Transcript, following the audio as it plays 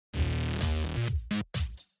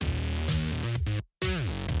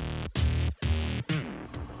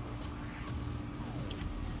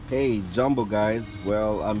Hey Jumbo guys,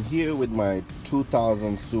 well I'm here with my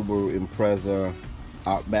 2000 Subaru Impreza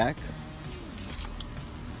Outback.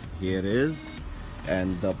 Here it is,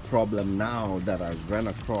 and the problem now that I ran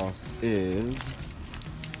across is,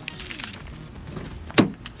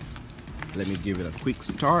 let me give it a quick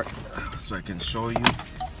start so I can show you.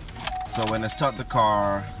 So when I start the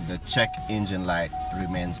car, the check engine light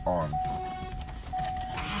remains on,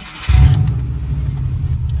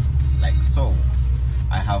 like so.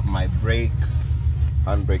 I have my handbrake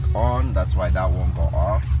on, that's why that won't go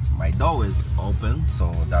off. My door is open,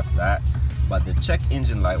 so that's that, but the check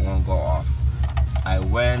engine light won't go off. I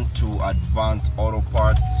went to Advanced Auto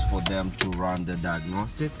Parts for them to run the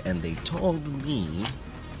diagnostic, and they told me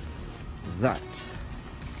that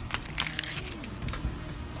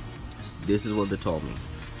this is what they told me.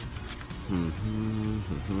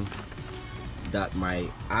 That my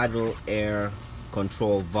idle air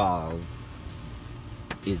control valve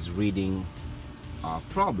is reading a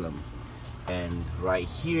problem, and right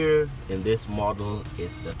here in this model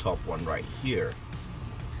is the top one right here.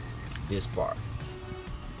 This part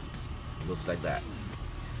looks like that.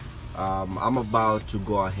 I'm about to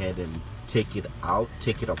go ahead and take it out,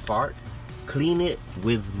 take it apart, clean it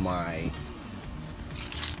with my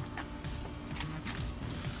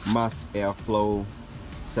mass airflow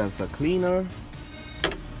sensor cleaner,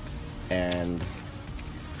 and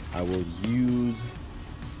I will use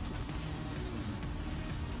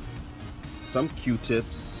some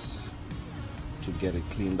Q-tips to get it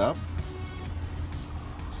cleaned up.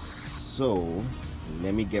 So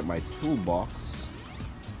let me get my toolbox.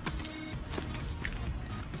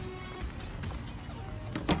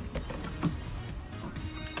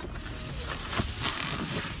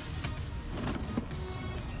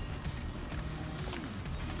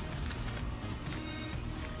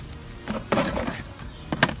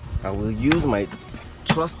 I will use my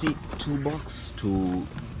trusty toolbox to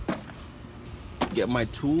get my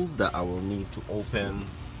tools that I will need to open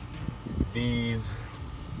these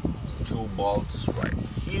two bolts right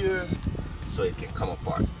here so it can come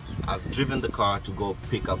apart. I've driven the car to go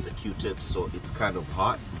pick up the Q-tips, so it's kind of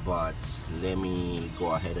hot, but let me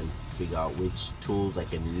go ahead and figure out which tools I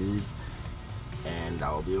can use, and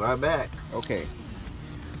I'll be right back. Okay,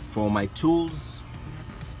 for my tools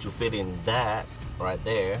to fit in that right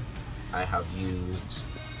there, I have used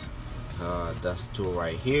this tool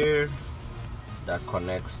right here that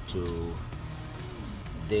connects to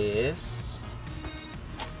this.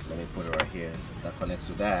 Let me put it right here. That connects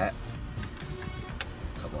to that.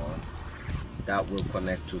 Come on. That will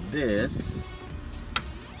connect to this.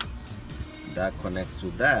 That connects to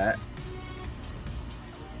that.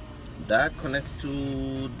 That connects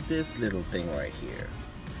to this little thing right here.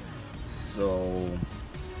 So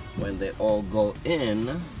when they all go in,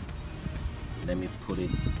 let me put it,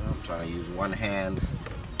 I'm trying to use one hand.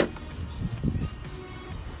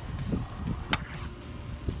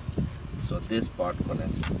 So this part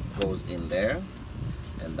goes in there,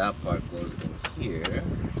 and that part goes in here,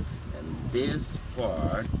 and this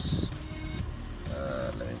part,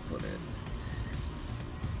 let me put it,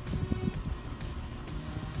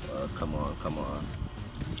 come on,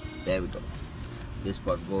 there we go. This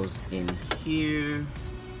part goes in here,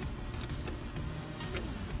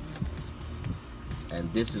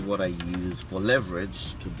 and this is what I use for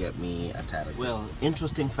leverage to get me a tighter. Well,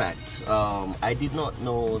 interesting fact, I did not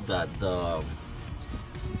know that the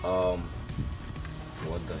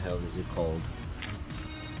what the hell is it called,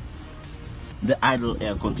 the idle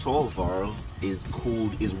air control valve is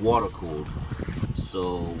water cooled.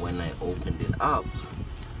 So when I opened it up,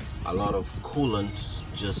 a lot of coolant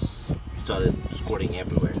just started squirting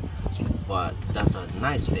everywhere, but that's a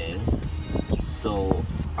nice thing. So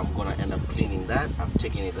I'm gonna end up cleaning that. I've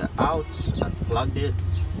taken it out, unplugged it,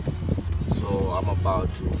 so I'm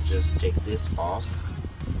about to just take this off,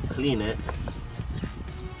 clean it.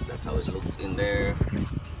 That's how it looks in there.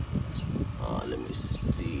 Let me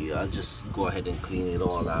see, I'll just go ahead and clean it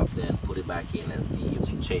all out, then put it back in and see if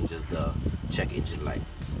it changes the check engine light.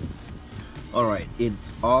 Alright,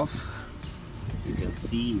 it's off. You can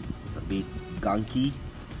see it's a bit gunky.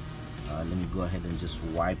 Let me go ahead and just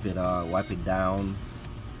wipe it down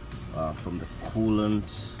from the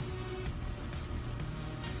coolant.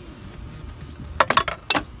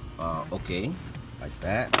 Okay, like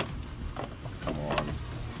that. Come on,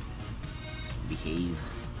 behave.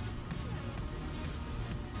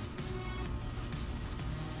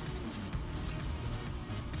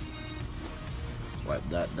 Wipe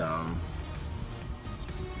that down.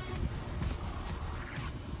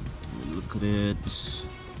 Look at it.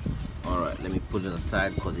 Alright, let me put it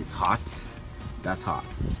aside because it's hot. That's hot.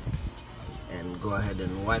 and go ahead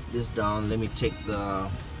and wipe this down. Let me take the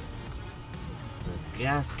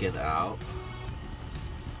gasket out,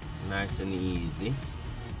 nice and easy,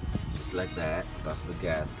 just like that. That's the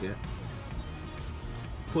gasket.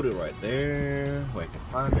 Put it right there where I can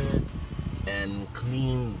find it and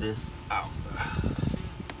clean this out.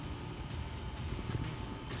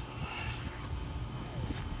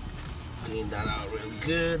 Clean that out real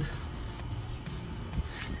good.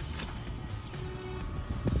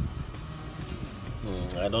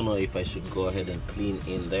 I don't know if I should go ahead and clean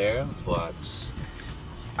in there, but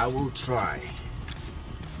I will try.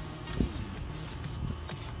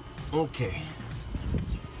 Okay,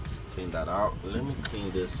 clean that out. Let me clean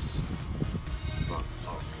this.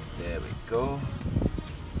 Oh, there we go.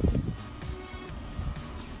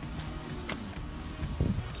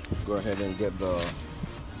 Go ahead and get the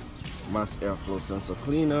mass airflow sensor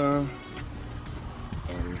cleaner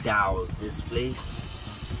and douse this place.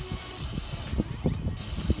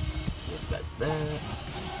 Just like that.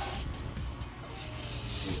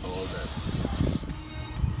 See all that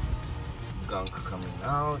gunk coming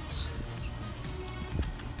out.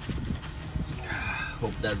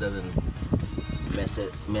 Hope that doesn't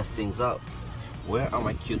mess things up. Where are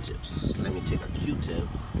my Q-tips? Let me take a Q-tip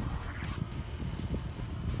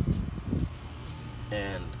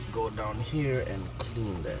and go down here and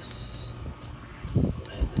clean this. Go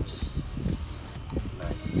ahead and just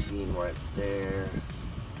nice clean right there.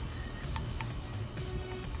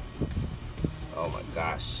 Oh my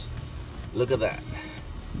gosh, look at that.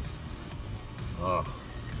 Oh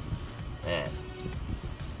man,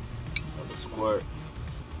 another squirt.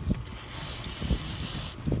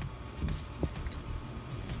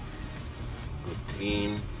 Good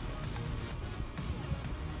clean.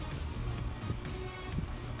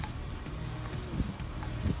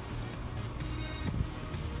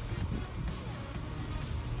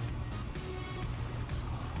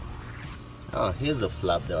 Oh, here's the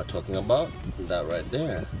flap they were talking about. That right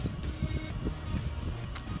there.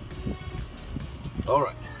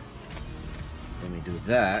 Alright. Let me do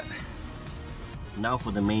that. Now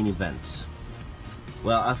for the main event.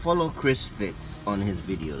 Well, I follow Chris Fix on his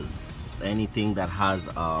videos. Anything that has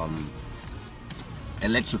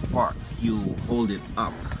electric part, you hold it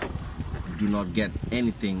up. Do not get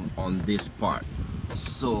anything on this part.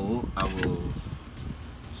 So I will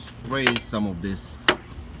spray some of this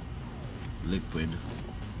liquid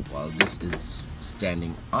while this is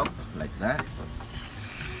standing up like that.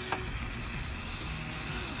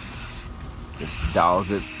 Just douse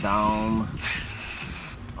it down.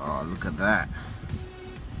 Oh, look at that.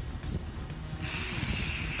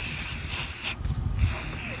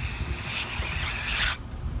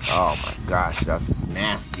 Oh my gosh, that's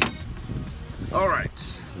nasty. All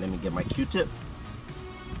right, let me get my Q-tip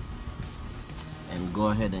and go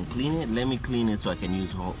ahead and clean it. Let me clean it so I can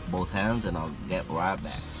use both hands, and I'll get right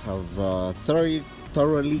back. I've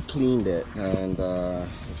thoroughly cleaned it, and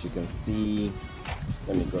if you can see,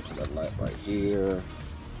 let me go to the light right here.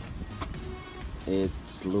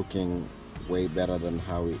 It's looking way better than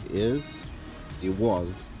how it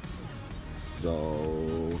was.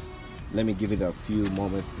 So let me give it a few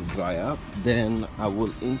moments to dry up, then I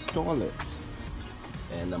will install it.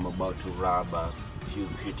 And I'm about to rub a few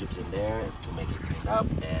Q-tips in there to make it clean up,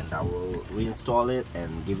 and I will reinstall it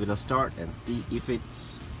and give it a start and see if it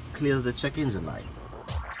clears the check engine light.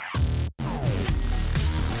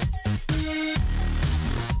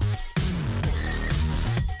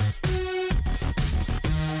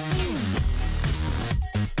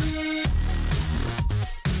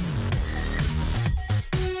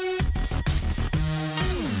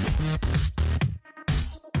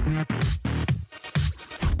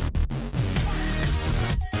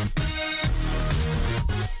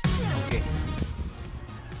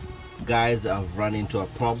 Guys, I've run into a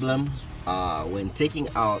problem when taking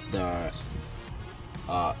out the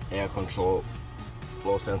air control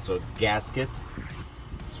flow sensor gasket.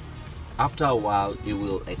 After a while it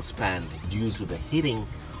will expand due to the heating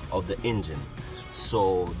of the engine.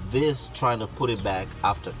 So this, trying to put it back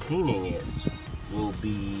after cleaning it, will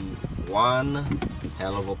be one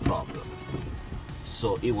hell of a problem.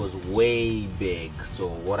 So it was way big. So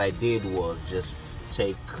what I did was just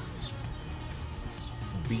take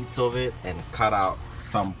bits of it and cut out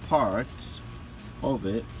some parts of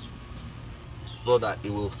it so that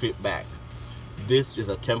it will fit back. This is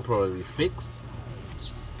a temporary fix.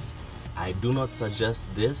 I do not suggest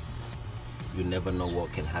this. You never know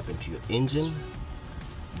what can happen to your engine,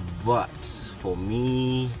 but for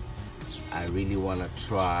me, I really want to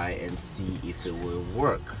try and see if it will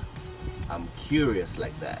work. I'm curious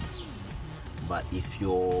like that. But if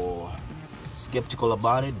you're skeptical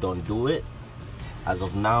about it, don't do it. As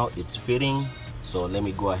of now it's fitting, so let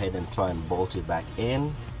me go ahead and try and bolt it back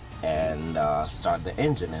in and start the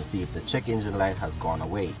engine and see if the check engine light has gone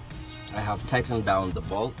away. I have tightened down the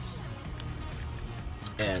bolts,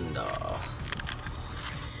 and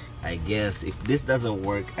I guess if this doesn't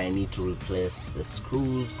work, I need to replace the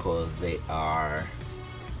screws because they are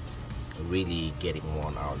really getting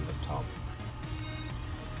worn out on the top,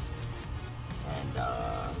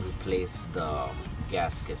 and replace the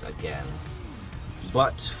gasket again.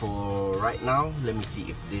 But for right now, let me see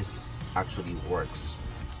if this actually works.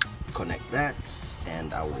 Connect that,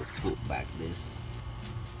 and I will put back this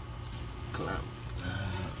clamp.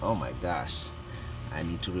 Oh my gosh, I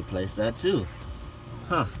need to replace that too.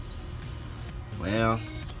 Huh. Well,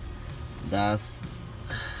 that's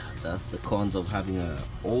the cons of having an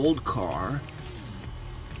old car.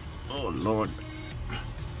 Oh Lord,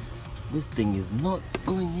 this thing is not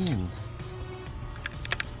going in.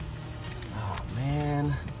 Oh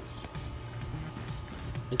man,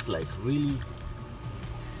 it's like really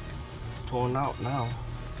torn out now.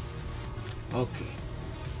 Okay,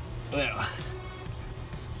 well,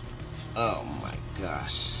 oh my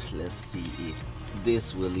gosh, let's see if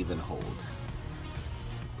this will even hold.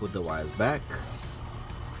 Put the wires back.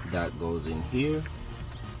 That goes in here.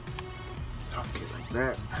 Okay, like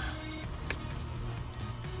that.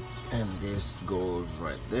 And this goes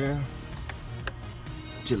right there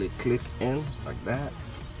till it clicks in like that.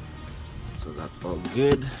 So that's all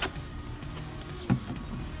good.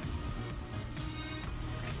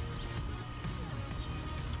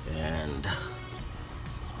 And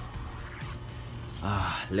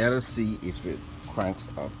let us see if it cranks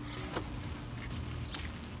up.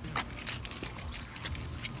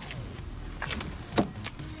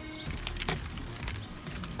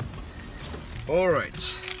 All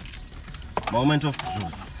right, moment of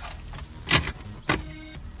truth.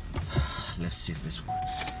 Let's see if this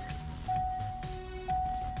works.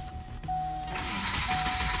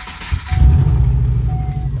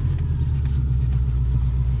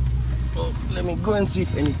 Oh, let me go and see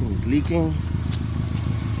if anything is leaking.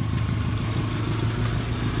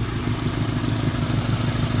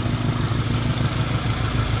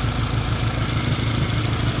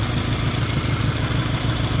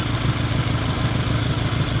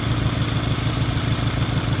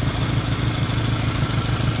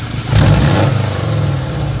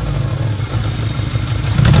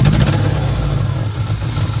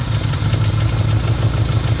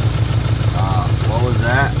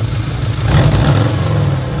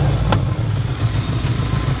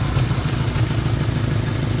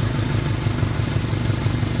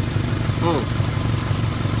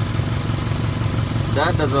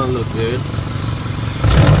 That doesn't look good.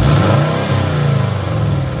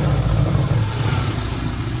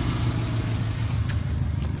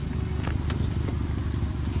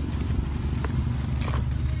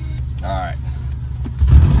 All right.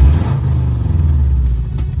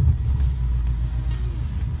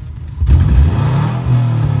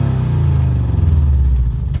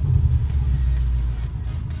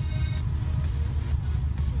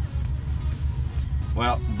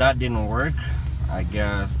 Well, that didn't work. I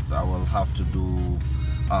guess I will have to do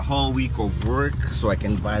a whole week of work so I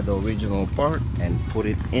can buy the original part and put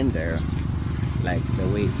it in there like the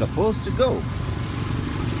way it's supposed to go.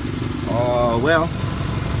 Well,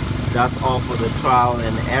 that's all for the trial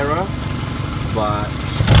and error, but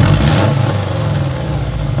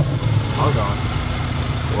hold on.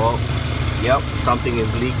 Well, yep, something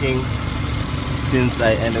is leaking since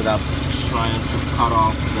I ended up trying to cut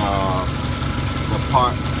off the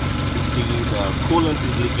part. See, the coolant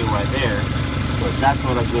is leaking right there, so that's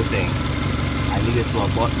not a good thing. I needed to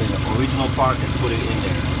abort the original part and put it in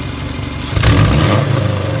there.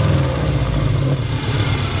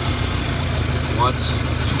 Watch.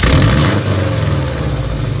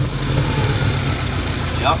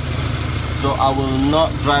 Yep. So I will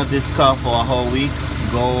not drive this car for a whole week.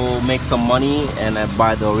 Go make some money and I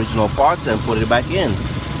buy the original parts and put it back in,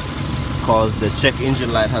 because the check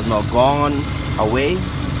engine light has not gone away.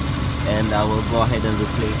 And I will go ahead and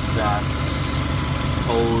replace that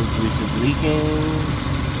hose which is leaking,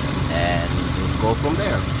 and we'll go from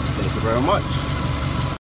there. Thank you very much.